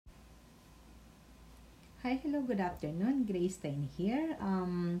Hi, hello, good afternoon. Grace Stein here.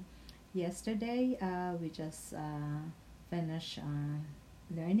 Yesterday, we just finished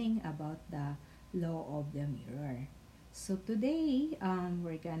learning about the law of the mirror. So today,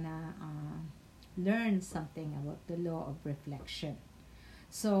 we're gonna learn something about the law of reflection.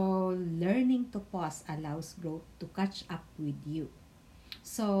 So learning to pause allows growth to catch up with you.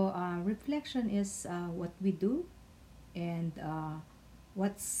 So reflection is what we do and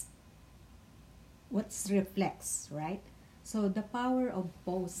what's reflects, right? So the power of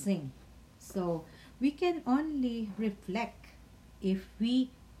pausing. So we can only reflect if we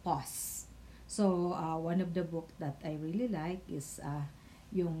pause. So one of the book that I really like is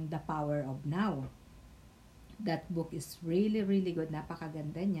yung The Power of Now. That book is really really good,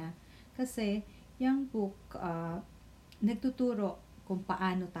 napakaganda niya kasi yung book nagtuturo kung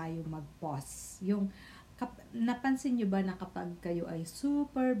paano tayo mag-pause. Napansin nyo ba na kapag kayo ay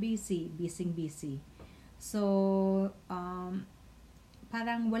super busy, busy, so,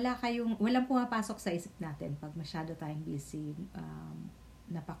 parang walang pumapasok sa isip natin pag masyado tayong busy,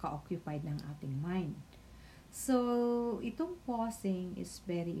 napaka-occupied ng ating mind. So, itong pausing is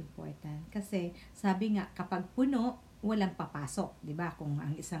very important kasi sabi nga kapag puno, walang papasok, 'di ba? Kung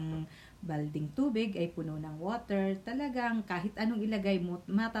ang isang balding tubig ay puno ng water, talagang kahit anong ilagay mo,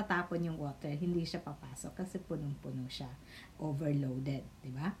 matatapon yung water, hindi siya papasok kasi punong-puno siya, overloaded, 'di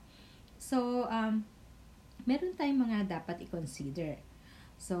ba? So, meron tayong mga dapat i-consider.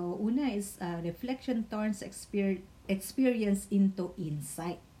 So, una is reflection turns experience into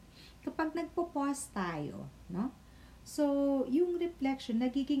insight. Kapag nagpo-pause tayo, no? So, yung reflection,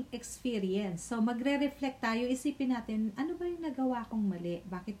 nagiging experience. So, magre-reflect tayo, isipin natin, ano ba yung nagawa kong mali?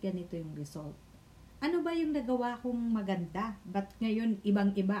 Bakit ganito yung result? Ano ba yung nagawa kong maganda? Ba't ngayon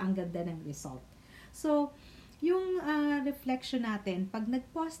ibang-iba ang ganda ng result? So, yung reflection natin, pag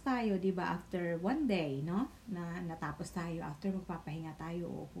nag-pause tayo, di ba, after one day, no? Na natapos tayo, after magpapahinga tayo,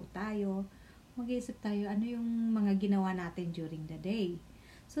 upo tayo, mag-iisip tayo, ano yung mga ginawa natin during the day?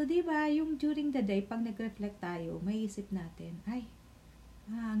 So, di ba, yung during the day, pag nag-reflect tayo, may isip natin,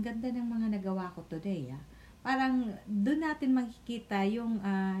 ang ganda ng mga nagawa ko today, Parang, doon natin makikita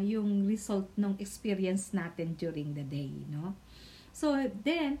yung result ng experience natin during the day, no? So,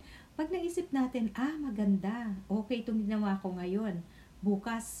 then, pag naisip natin, maganda, okay itong ginawa ko ngayon.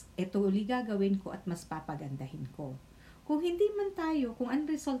 Bukas, ito uli gagawin ko at mas papagandahin ko. Kung hindi man tayo, kung ang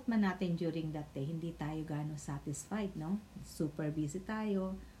result man natin during that day, hindi tayo gano'ng satisfied, no? Super busy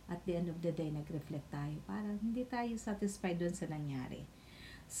tayo. At the end of the day, nag-reflect tayo. Parang hindi tayo satisfied doon sa nangyari.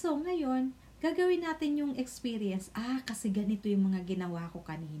 So, ngayon, gagawin natin yung experience. Kasi ganito yung mga ginawa ko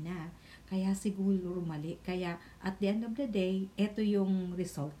kanina. Kaya siguro mali. Kaya at the end of the day, ito yung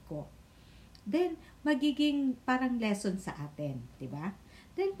result ko. Then, magiging parang lesson sa atin. Diba?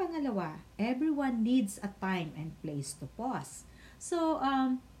 Then, pangalawa, everyone needs a time and place to pause. So,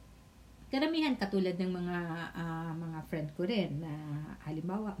 karamihan katulad ng mga friend ko rin na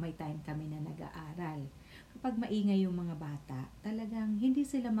halimbawa may time kami na nag-aaral. Kapag maingay yung mga bata, talagang hindi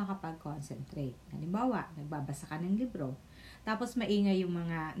sila makapag-concentrate. Halimbawa, nagbabasa ka ng libro, tapos maingay yung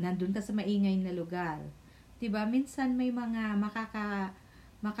nandun ka sa maingay na lugar. 'Di ba? Minsan may mga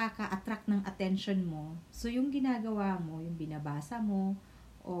makaka-attract ng attention mo. So yung ginagawa mo, yung binabasa mo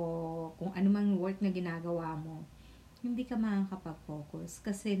o kung anumang work na ginagawa mo, hindi ka makakapag-focus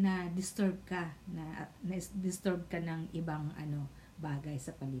kasi na-disturb ka ng ibang bagay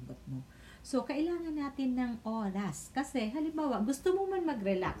sa palibot mo. So, kailangan natin ng oras. Kasi, halimbawa, gusto mo man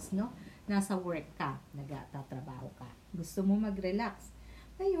mag-relax, no? Nasa work ka, nagtatrabaho ka. Gusto mo mag-relax.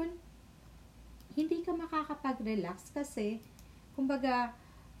 Ngayon, hindi ka makakapag-relax kasi, kumbaga,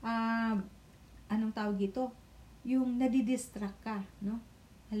 anong tawag ito? Yung nadidistract ka, no?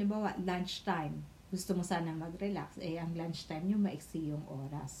 Halimbawa, lunchtime. Gusto mo sana mag-relax, ang lunchtime nyo, maiksi yung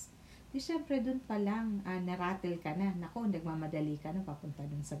oras. Di syempre, dun pa lang, narattle ka na. Naku, nagmamadali ka na papunta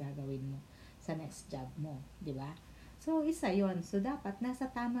dun sa gagawin mo, sa next job mo. Di ba? So, isa yon. So, dapat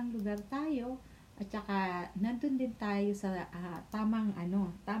nasa tamang lugar tayo at saka nandun din tayo sa tamang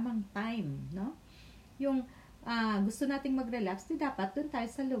time, no? Yung gusto nating mag-relax, di dapat dun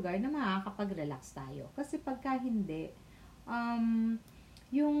tayo sa lugar na makakapag-relax tayo. Kasi pagka hindi,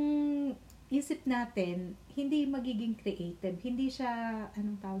 yung isip natin, hindi magiging creative. Hindi siya,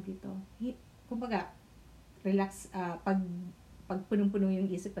 anong tawag dito? Kumbaga, relax, pag punong-puno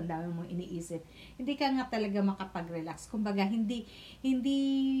yung isip, ang dami mong iniisip, hindi ka nga talaga makapag-relax. Kumbaga, hindi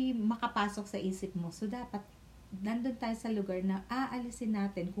makapasok sa isip mo. So, dapat, nandun tayo sa lugar na aalisin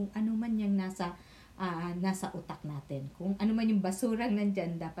natin kung ano man yung nasa utak natin. Kung ano man yung basurang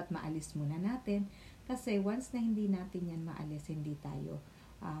nandyan, dapat maalis muna natin. Kasi once na hindi natin yan maalis, hindi tayo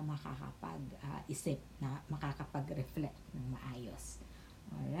makakapag-isip, na makakapag-reflect ng maayos.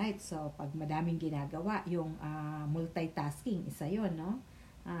 Alright, so pag madaming ginagawa, yung multitasking, isa yun, no?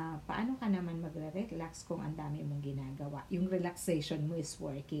 Paano ka naman magre-relax kung ang dami mong ginagawa? Yung relaxation mo is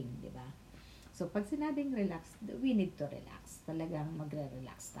working, di ba? So pag sinabing relax, we need to relax. Talagang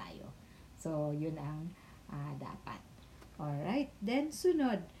magre-relax tayo. So yun ang dapat. Alright, then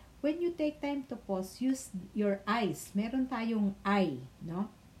sunod, when you take time to pause, use your eyes. Meron tayong eye, no?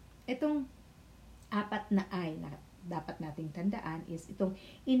 Itong apat na eye na dapat nating tandaan is itong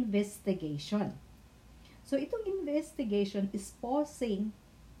investigation. So, itong investigation is pausing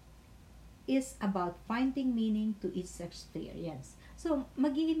is about finding meaning to each experience. So,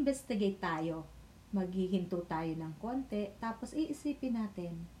 mag-i-investigate tayo. Maghihinto tayo ng konti, tapos iisipin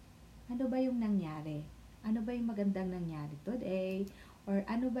natin, ano ba yung nangyari? Ano ba yung magandang nangyari today? Or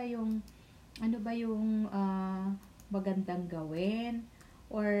ano ba yung magandang gawin?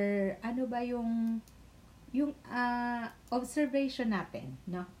 Or ano ba yung observation natin,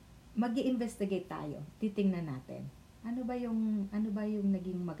 no? Mag-i-investigate tayo, titingnan natin. Ano ba yung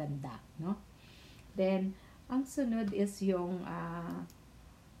naging maganda, no? Then ang sunod is yung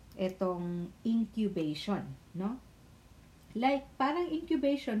etong incubation, no? Like parang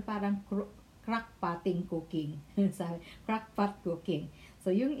incubation, parang crackpotting cooking. Sabi, crackpot cooking.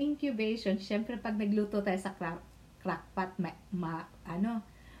 So yung incubation, syempre pag nagluto tayo sa crackpot,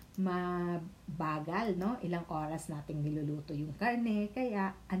 mabagal, no? Ilang oras nating niluluto yung karne,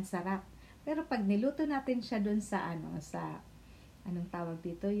 kaya ang sarap. Pero pag niluto natin siya dun sa anong tawag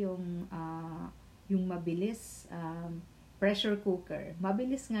dito, yung mabilis pressure cooker.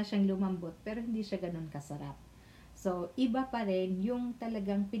 Mabilis nga siyang lumambot, pero hindi siya ganun kasarap. So, iba pa rin yung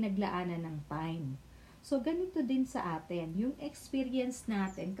talagang pinaglaanan ng time. So, ganito din sa atin, yung experience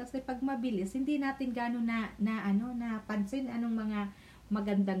natin, kasi pag mabilis, hindi natin gano'n napansin anong mga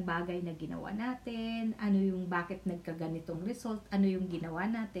magandang bagay na ginawa natin, ano yung bakit nagkaganitong result, ano yung ginawa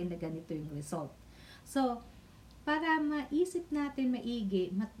natin na ganito yung result. So, para maisip natin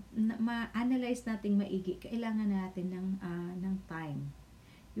maigi, ma-analyze natin maigi, kailangan natin ng time.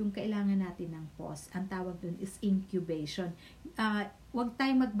 Yung kailangan natin ng pause. Ang tawag dun is incubation. Huwag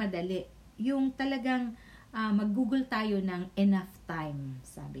tayong magmadali. Yung talagang mag-google tayo ng enough time.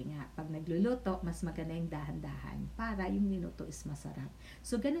 Sabi nga, pag nagluluto, mas maganda yung dahan-dahan para yung minuto is masarap.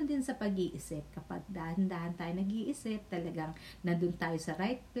 So, ganun din sa pag-iisip. Kapag dahan-dahan tayo nag-iisip, talagang nandun tayo sa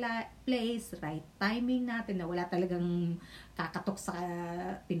right place, right timing natin, na wala talagang kakatok sa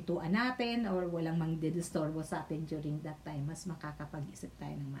pintuan natin or walang mangdidisturbo sa atin during that time. Mas makakapag-isip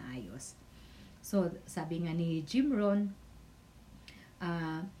tayo ng maayos. So, sabi nga ni Jim Rohn,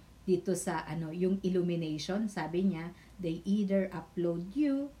 dito sa yung illumination, sabi niya, they either upload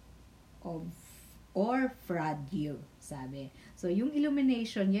you or fraud you, sabi. So, yung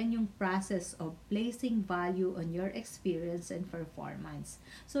illumination, yan yung process of placing value on your experience and performance.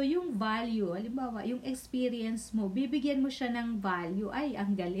 So, yung value, halimbawa, yung experience mo, bibigyan mo siya ng value, ay,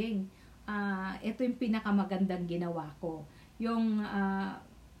 ang galing. Ito yung pinakamagandang ginawa ko. Yung,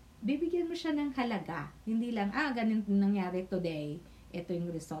 bibigyan mo siya ng halaga. Hindi lang, ganito nangyari today, ito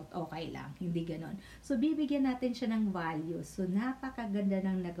yung result, okay lang. Hindi ganon. So, bibigyan natin siya ng value. So, napakaganda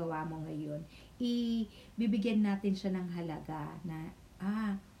ng nagawa mo ngayon. Bibigyan natin siya ng halaga na,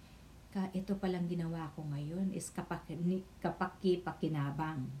 ito palang ginawa ko ngayon is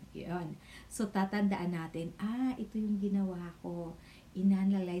kapaki-pakinabang. Yun. So, tatandaan natin, ito yung ginawa ko.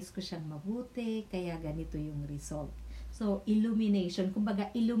 Inanalyze ko siyang mabuti, kaya ganito yung result. So, illumination.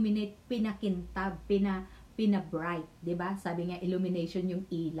 Kumbaga, illuminate, pinakintab, pina-bright, 'di ba? Sabi nga illumination yung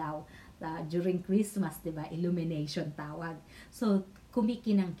ilaw. During Christmas, 'di ba? Illumination tawag. So,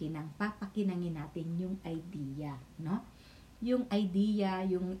 kumikinang-kinang, papakinangin natin yung idea, no? Yung idea,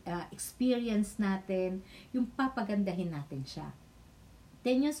 yung experience natin, yung papagandahin natin siya.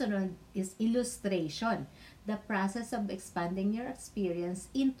 Then yung sunod is illustration, the process of expanding your experience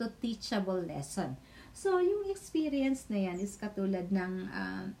into teachable lesson. So, yung experience na yan is katulad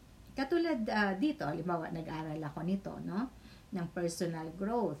dito, halimbawa, nag-aral ako nito, no? Ng personal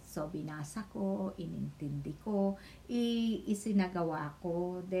growth. So, binasa ko, inintindi ko, isinagawa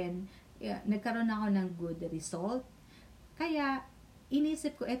ko, then, nagkaroon ako ng good result. Kaya,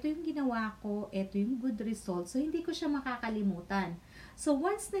 inisip ko, ito yung ginawa ko, ito yung good result, so hindi ko siya makakalimutan. So,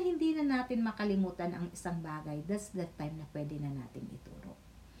 once na hindi na natin makalimutan ang isang bagay, that's the time na pwede na natin ituro.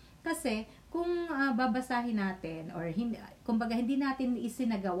 Kasi, kung babasahin natin, or kumbaga hindi natin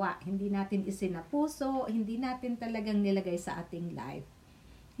isinagawa, hindi natin isinapuso, hindi natin talagang nilagay sa ating life,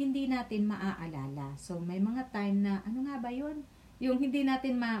 hindi natin maaalala. So, may mga time na, ano nga ba yun? Yung hindi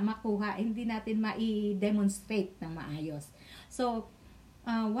natin makuha, hindi natin ma-demonstrate ng maayos. So,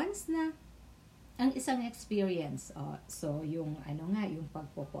 Once na ang isang experience, so yung yung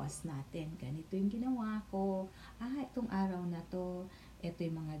pagpo-post natin, ganito yung ginawa ko, itong araw na to, ito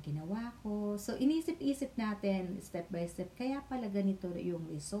yung mga ginawa ko. So, inisip-isip natin, step by step, kaya pala ganito yung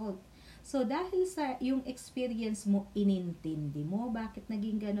result. So, dahil sa yung experience mo, inintindi mo, bakit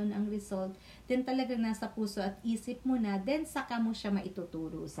naging ganun ang result, then talagang nasa puso at isip mo na, then saka mo siya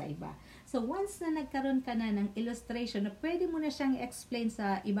maituturo sa iba. So, once na nagkaroon ka na ng illustration na pwede mo na siyang explain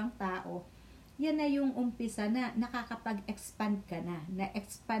sa ibang tao, yan na yung umpisa na nakakapag-expand ka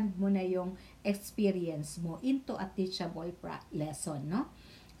na-expand mo na yung experience mo into a teachable lesson, no?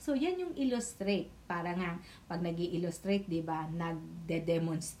 So, yan yung illustrate. Para nga, pag nag-i-illustrate, di ba,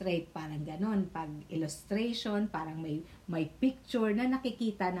 nagde-demonstrate, parang ganon. Pag illustration, parang may picture na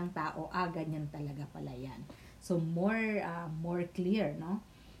nakikita ng tao, ganyan talaga pala yan. So, more clear, no?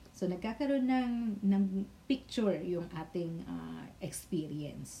 So, nagkakaroon ng picture yung ating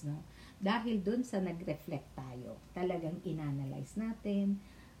experience, no? Dahil dun sa nag-reflect tayo, talagang inanalyze natin,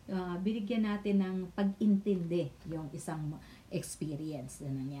 binigyan natin ng pag-intindi yung isang experience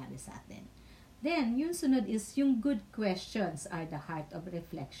na nangyari sa atin. Then, yung sunod is yung good questions are the heart of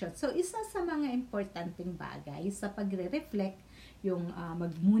reflection. So, isa sa mga importanteng bagay sa pagre-reflect, yung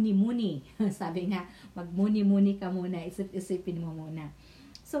magmuni-muni. Sabi nga, magmuni-muni ka muna, isip-isipin mo muna.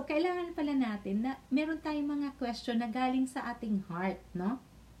 So, kailangan pala natin na meron tayong mga question na galing sa ating heart, no?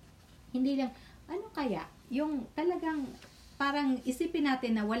 Hindi lang, ano kaya? Yung talagang, parang isipin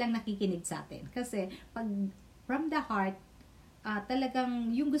natin na walang nakikinig sa atin. Kasi, pag from the heart,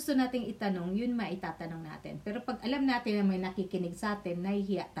 talagang yung gusto nating itanong, yun maitatanong natin. Pero pag alam natin na may nakikinig sa atin,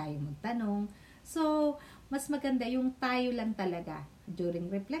 nahihiya tayo magtanong. So, mas maganda yung tayo lang talaga.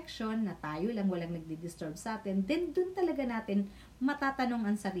 During reflection, na tayo lang, walang nagdi-disturb sa atin. Then, dun talaga natin matatanong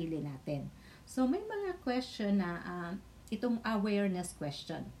ang sarili natin. So, may mga question na itong awareness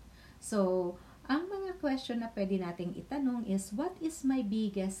question. So, ang mga question na pwede nating itanong is, what is my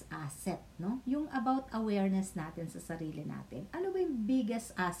biggest asset? No? Yung about awareness natin sa sarili natin. Ano ba yung biggest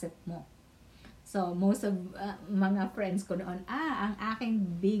asset mo? So, most of mga friends ko noon, ang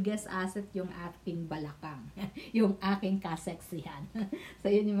aking biggest asset yung aking balakang. Yung aking kaseksihan. So,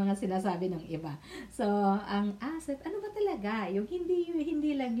 yun yung mga sinasabi ng iba. So, ang asset, ano ba talaga? Yung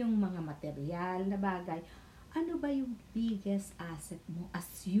hindi lang yung mga material na bagay. Ano ba yung biggest asset mo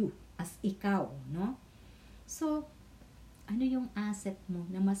as you, as ikaw, no? So, ano yung asset mo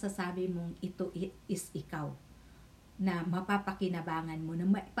na masasabi mong ito is ikaw? Na mapapakinabangan mo, na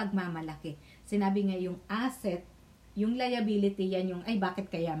pagmamalaki. Sinabi nga yung asset, yung liability, yan yung, bakit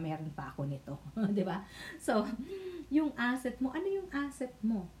kaya meron pa ako nito? Diba? So, yung asset mo, ano yung asset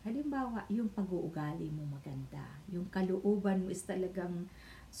mo? Halimbawa, yung pag-uugali mo maganda. Yung kalooban mo is talagang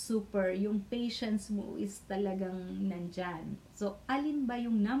super, yung patience mo is talagang nandyan. So, alin ba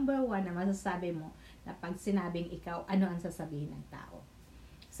yung number one na masasabi mo na pag sinabing ikaw, ano ang sasabihin ng tao?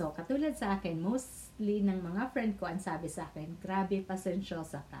 So, katulad sa akin, mostly ng mga friend ko, ang sabi sa akin, grabe,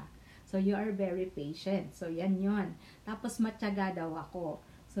 pasensyosa ka. So, you are very patient. So, yan yon. Tapos, matyaga daw ako.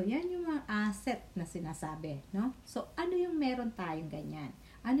 So, yan yung mga asset na sinasabi, no? So, ano yung meron tayong ganyan?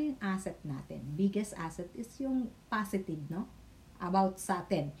 Ano yung asset natin? Biggest asset is yung positive, no? About sa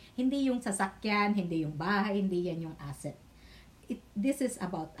atin. Hindi yung sasakyan, hindi yung bahay, hindi yan yung asset. This is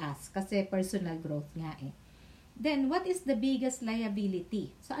about us. Kasi personal growth nga eh. Then, what is the biggest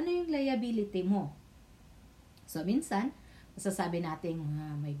liability? So, ano yung liability mo? So, minsan, masasabi natin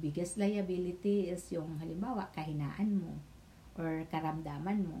may biggest liability is yung halimbawa, kahinaan mo or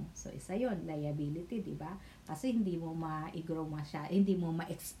karamdaman mo. So, isa yon liability, di ba? Kasi hindi mo ma-grow hindi mo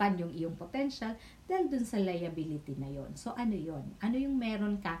ma-expand yung iyong potential dahil dun sa liability na yon. So, ano yon? Ano yung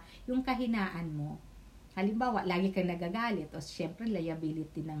meron ka? Yung kahinaan mo. Halimbawa, lagi kang nagagalit o syempre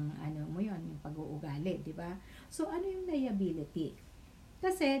liability ng mo yon, yung pag-uugali, di ba? So, ano yung liability?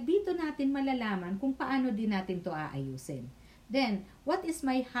 Kasi dito natin malalaman kung paano din natin to aayusin. Then, what is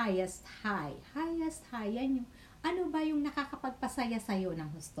my highest high? Highest high, yan yung ano ba yung nakakapagpasaya sa'yo ng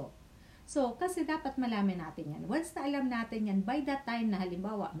husto? So, kasi dapat malaman natin yan. Once na alam natin yan, by that time na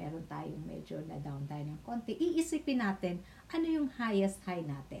halimbawa, meron tayong medyo na down tayo ng konti, iisipin natin ano yung highest high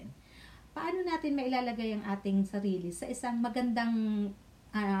natin. Paano natin mailalagay ang ating sarili sa isang magandang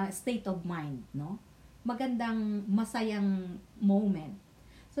state of mind, no? Magandang, masayang moment.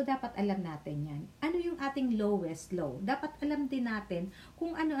 So, dapat alam natin yan. Ano yung ating lowest low? Dapat alam din natin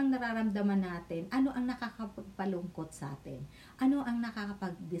kung ano ang nararamdaman natin, ano ang nakakapagpalungkot sa atin, ano ang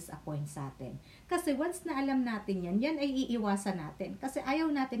nakakapag-disappoint sa atin. Kasi once na alam natin yan, yan ay iiwasan natin. Kasi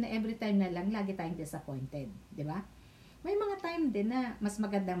ayaw natin na every time na lang, lagi tayong disappointed. Di ba? May mga time din na mas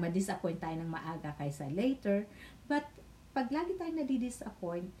magandang ma-disappoint tayo ng maaga kaysa later. But pag lagi tayong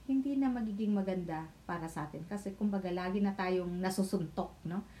nadi-disappoint, hindi na magiging maganda para sa atin. Kasi kumbaga lagi na tayong nasusuntok,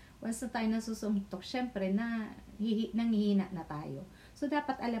 no? Once na tayo nasusuntok, syempre nanghihina na tayo. So,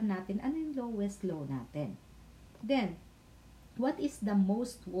 dapat alam natin ano yung lowest low natin. Then, what is the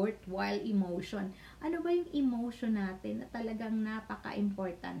most worthwhile emotion? Ano ba yung emotion natin na talagang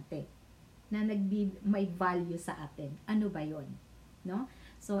napaka-importante? Na may value sa atin? Ano ba yon? No?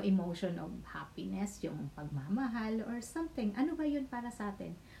 So, emotion of happiness, yung pagmamahal or something. Ano ba yun para sa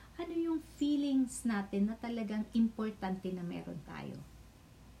atin? Ano yung feelings natin na talagang importante na meron tayo?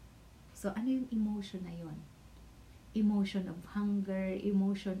 So, ano yung emotion na yun? Emotion of hunger,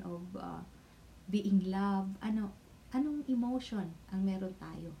 emotion of being loved. Anong emotion ang meron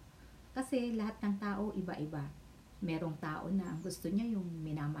tayo? Kasi lahat ng tao iba-iba. Merong tao na ang gusto niya yung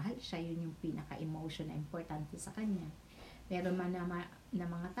minamahal siya, yun yung pinaka-emotion na importante sa kanya. Meron man na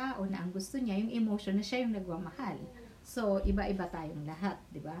mga tao na ang gusto niya, yung emotion na siya yung nagmamahal. So, iba-iba tayong lahat,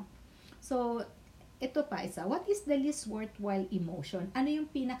 di ba? So, ito pa isa. What is the least worthwhile emotion? Ano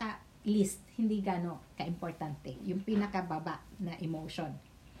yung pinaka-least? Hindi gano ka-importante. Yung pinaka-baba na emotion.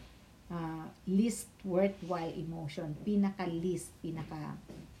 Least worthwhile emotion. Pinaka-least,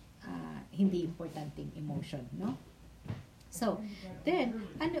 hindi importanteng emotion, no? So, then,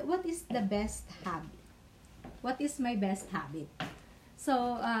 what is the best habit? What is my best habit?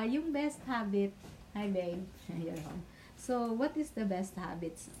 So, yung best habit, hi babe, you're home. So, what is the best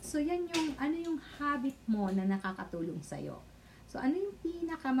habits? So, yan yung, ano yung habit mo na nakakatulong sa'yo? So, ano yung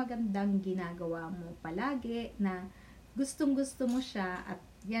pinakamagandang ginagawa mo palagi na gustong-gusto mo siya at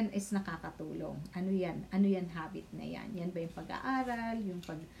yan is nakakatulong? Ano yan? Ano yan habit na yan? Yan ba yung pag-aaral, yung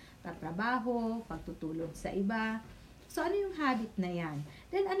pagtatrabaho, pagtutulong sa iba? So, ano yung habit na yan?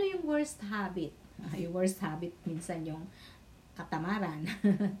 Then, ano yung worst habit? Yung worst habit minsan yung katamaran.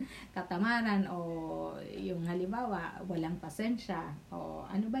 Katamaran o yung halimbawa, walang pasensya o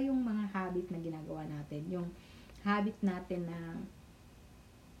ano ba yung mga habit na ginagawa natin? Yung habit natin na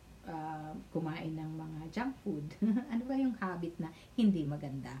kumain ng mga junk food. Ano ba yung habit na hindi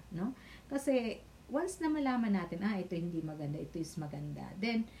maganda, no? Kasi once na malaman natin, ito hindi maganda, ito is maganda,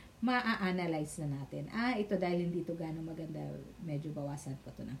 then ma-analyze na natin. Ito dahil hindi ito gano'ng maganda, medyo bawasan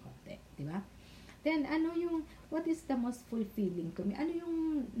ko to ng konti, di ba? Then, what is the most fulfilling to me? Ano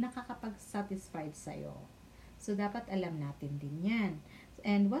yung nakakapag-satisfied sa'yo? So, dapat alam natin din yan.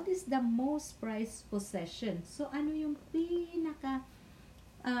 And what is the most prized possession? So, ano yung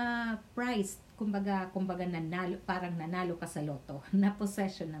prize? Kumbaga nanalo, parang nanalo ka sa loto, na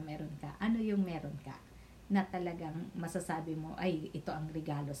possession na meron ka. Ano yung meron ka? Na talagang masasabi mo, ay, ito ang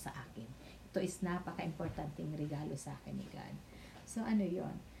regalo sa akin. Ito is napaka-importanting regalo sa akin ni God. So, ano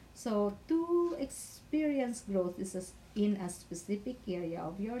yon? So, to experience growth is in a specific area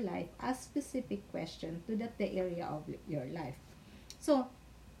of your life, a specific question to that the area of your life. So,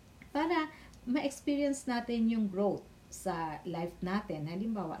 para ma-experience natin yung growth sa life natin,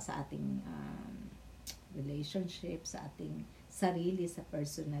 halimbawa sa ating relationship, sa ating sarili, sa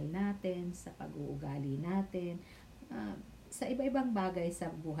personal natin, sa pag-uugali natin, sa iba-ibang bagay sa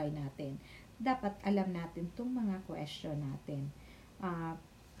buhay natin, dapat alam natin itong mga question natin.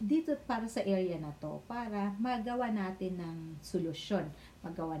 Dito para sa area na to, para magawa natin ng solusyon.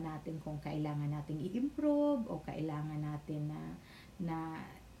 Magawa natin kung kailangan nating i-improve o kailangan natin na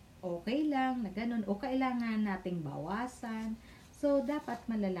okay lang, na ganun, o kailangan nating bawasan. So, dapat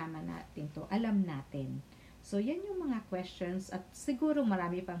malalaman natin to, alam natin. So, yan yung mga questions at siguro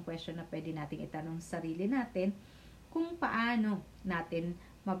marami pang question na pwede nating itanong sa sarili natin kung paano natin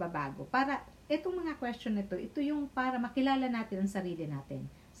mababago. Para itong mga question na ito yung para makilala natin ang sarili natin.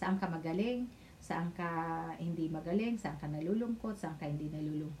 Saan ka magaling, saan ka hindi magaling, saan ka nalulungkot, saan ka hindi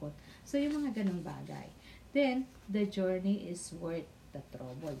nalulungkot. So, yung mga ganung bagay. Then, the journey is worth the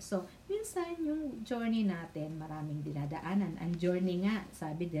trouble. So, minsan yung journey natin, maraming dinadaanan. Ang journey nga,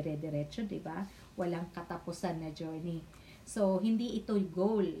 sabi, dire-diretso, di ba? Walang katapusan na journey. So, hindi ito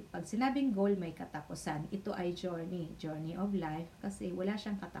goal. Pag sinabing goal, may katapusan. Ito ay journey of life, kasi wala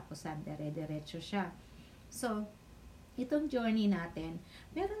siyang katapusan, dire-diretso siya. So, itong journey natin,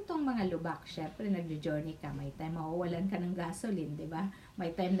 meron tong mga lubak. Syempre, nagjo-journey ka. May time mawawalan ka ng gasoline, di ba?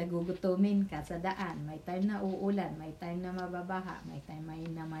 May time nagugutumin ka sa daan. May time na uulan. May time na mababaha. May time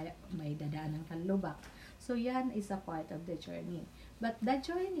may dadaanan kang lubak. So, yan is a part of the journey. But the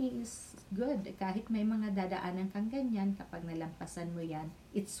journey is good. Kahit may mga dadaanan kang ganyan, kapag nalampasan mo yan,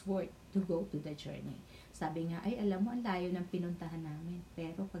 it's worth to go to the journey. Sabi nga, ay alam mo, ang layo ng pinuntahan namin.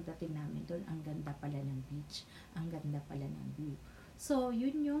 Pero pagdating namin doon, ang ganda pala ng beach. Ang ganda pala ng view. So,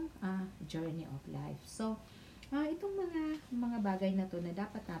 yun yung journey of life. So, Itong mga bagay na to na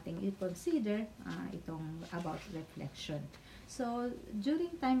dapat nating i-consider, itong about reflection. So,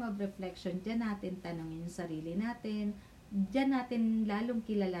 during time of reflection, diyan natin tanongin yung sarili natin, diyan natin lalong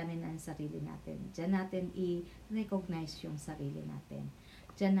kilalanin ang sarili natin, diyan natin i-recognize yung sarili natin,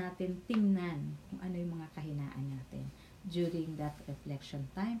 diyan natin tingnan kung ano yung mga kahinaan natin during that reflection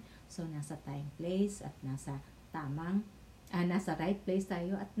time. So, nasa time, place, at nasa nasa right place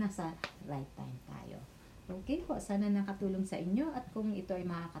tayo at nasa right time tayo. Okay po, sana nakatulong sa inyo, at kung ito ay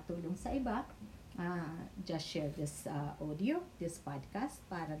makakatulong sa iba, just share this audio, this podcast,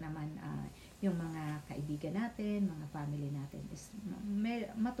 para naman yung mga kaibigan natin, mga family natin is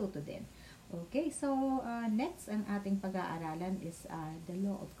matuto din. Okay, so next ang ating pag-aaralan is the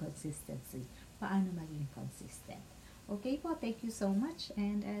law of consistency. Paano maging consistent. Okay po, thank you so much,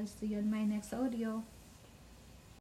 and I'll see you on my next audio.